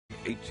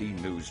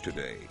18 News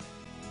Today.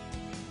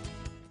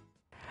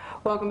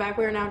 Welcome back.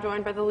 We are now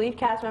joined by the lead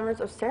cast members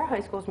of Sayre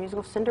High School's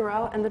musical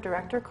Cinderella and the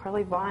director,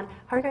 Carly Vaughn.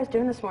 How are you guys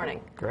doing this morning?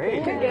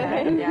 Great. Good.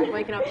 Yeah,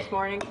 waking up this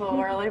morning a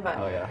little early, but...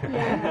 Oh,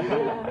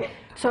 yeah.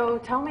 So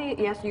tell me,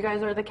 yes, you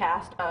guys are the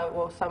cast,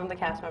 well, some of the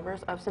cast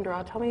members of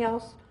Cinderella. Tell me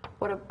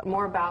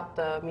more about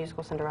the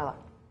musical Cinderella.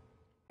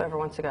 Whoever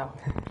wants to go.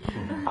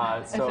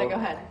 So go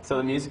ahead. So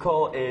the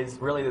musical is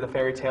really the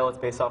fairy tale. It's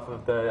based off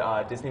of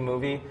the Disney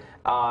movie.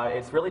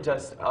 It's really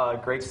just a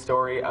great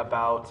story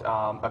about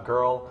a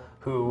girl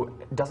who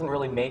doesn't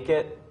really make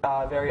it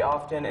very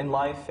often in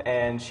life,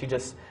 and she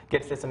just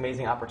gets this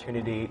amazing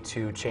opportunity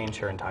to change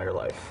her entire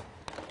life.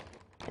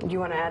 Do you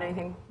want to add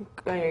anything?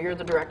 You're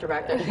the director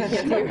back there.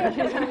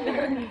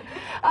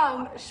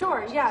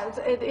 Sure, yeah.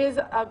 It is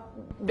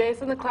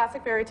based on the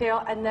classic fairy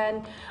tale, and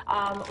then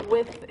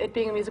with it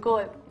being a musical,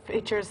 it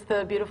features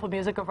the beautiful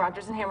music of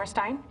Rodgers and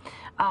Hammerstein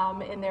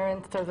in there,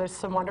 and so there's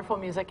some wonderful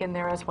music in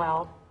there as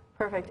well.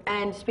 Perfect.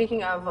 And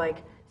speaking of,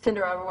 like,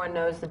 Cinderella, everyone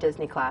knows the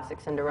Disney classic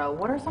Cinderella.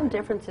 What are some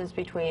differences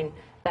between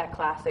that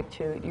classic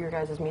to your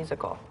guys'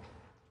 musical?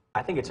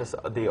 I think it's just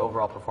the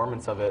overall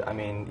performance of it. I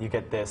mean, you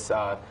get this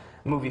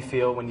movie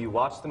feel when you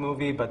watch the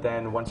movie, but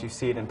then once you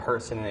see it in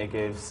person, it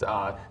gives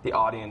the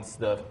audience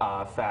the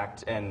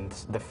fact and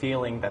the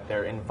feeling that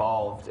they're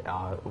involved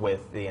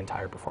with the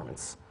entire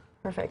performance.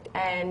 Perfect.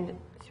 And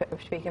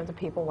speaking of the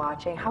people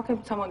watching, how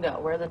can someone go?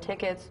 Where are the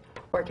tickets?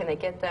 Where can they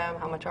get them?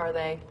 How much are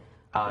they?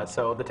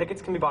 So the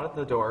tickets can be bought at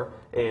the door.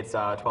 It's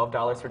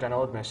 $12 for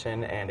general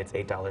admission, and it's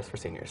 $8 for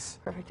seniors.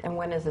 Perfect. And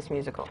when is this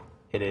musical?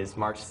 It is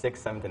March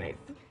 6th, 7th, and 8th.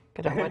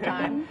 Good. At what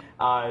time?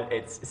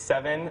 It's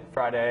 7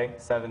 Friday,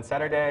 7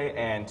 Saturday,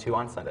 and 2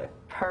 on Sunday.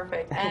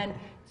 Perfect. And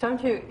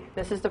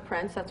this is the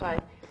Prince, that's why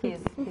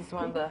he's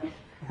one of the...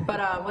 But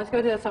let's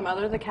go to some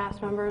other of the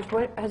cast members.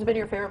 What has been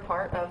your favorite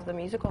part of the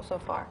musical so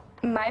far?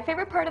 My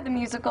favorite part of the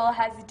musical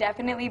has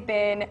definitely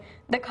been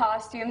the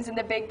costumes and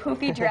the big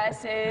poofy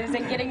dresses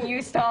and getting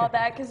used to all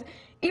that, because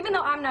even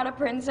though I'm not a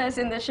princess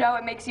in the show,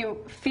 it makes you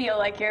feel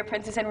like you're a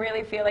princess and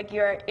really feel like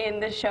you're in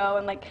the show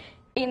and like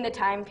in the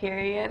time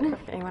period.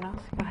 Perfect. Anyone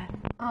else? Go ahead.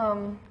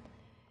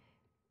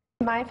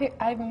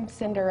 I'm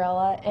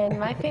Cinderella, and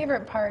my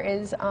favorite part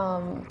is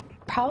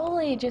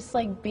probably just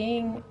like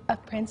being a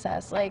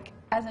princess. Like,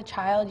 as a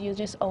child, you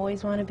just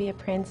always want to be a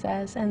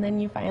princess, and then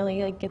you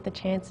finally like get the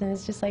chance, and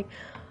it's just like,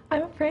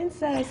 I'm a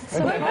princess. It's so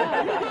fun.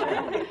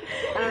 And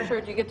I'm sure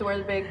you get to wear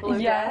the big blue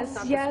dress.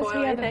 Not Yes, to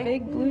spoil we have anything. a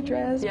big blue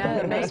dress. Yeah,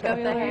 but the no makeup,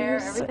 the hair,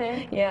 spoilers.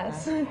 everything.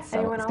 Yes. So Anyone it's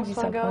else gonna be want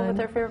to go fun. with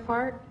their favorite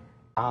part?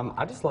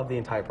 I just love the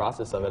entire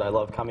process of it. I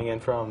love coming in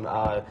from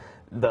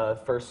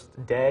the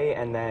first day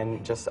and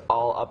then just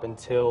all up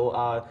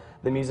until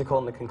the musical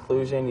and the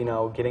conclusion, you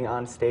know, getting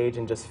on stage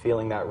and just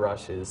feeling that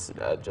rush is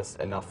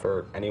just enough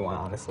for anyone,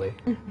 honestly.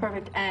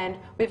 Perfect. And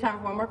we have time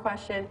for one more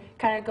question.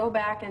 Kind of go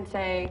back and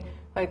say,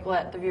 like,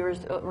 let the viewers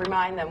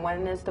remind them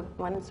when is the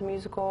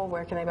musical,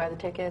 where can they buy the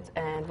tickets,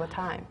 and what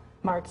time?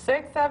 March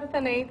 6th, 7th,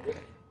 and 8th.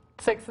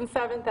 6th and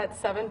 7th at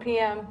 7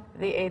 p.m.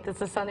 The 8th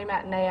is a Sunday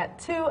matinee at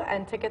 2,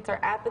 and tickets are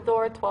at the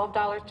door,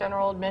 $12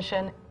 general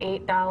admission,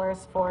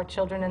 $8 for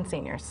children and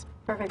seniors.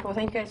 Perfect. Well,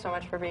 thank you guys so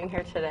much for being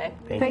here today.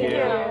 Thank you.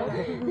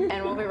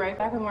 And we'll be right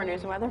back with more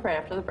news and weather right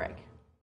after the break.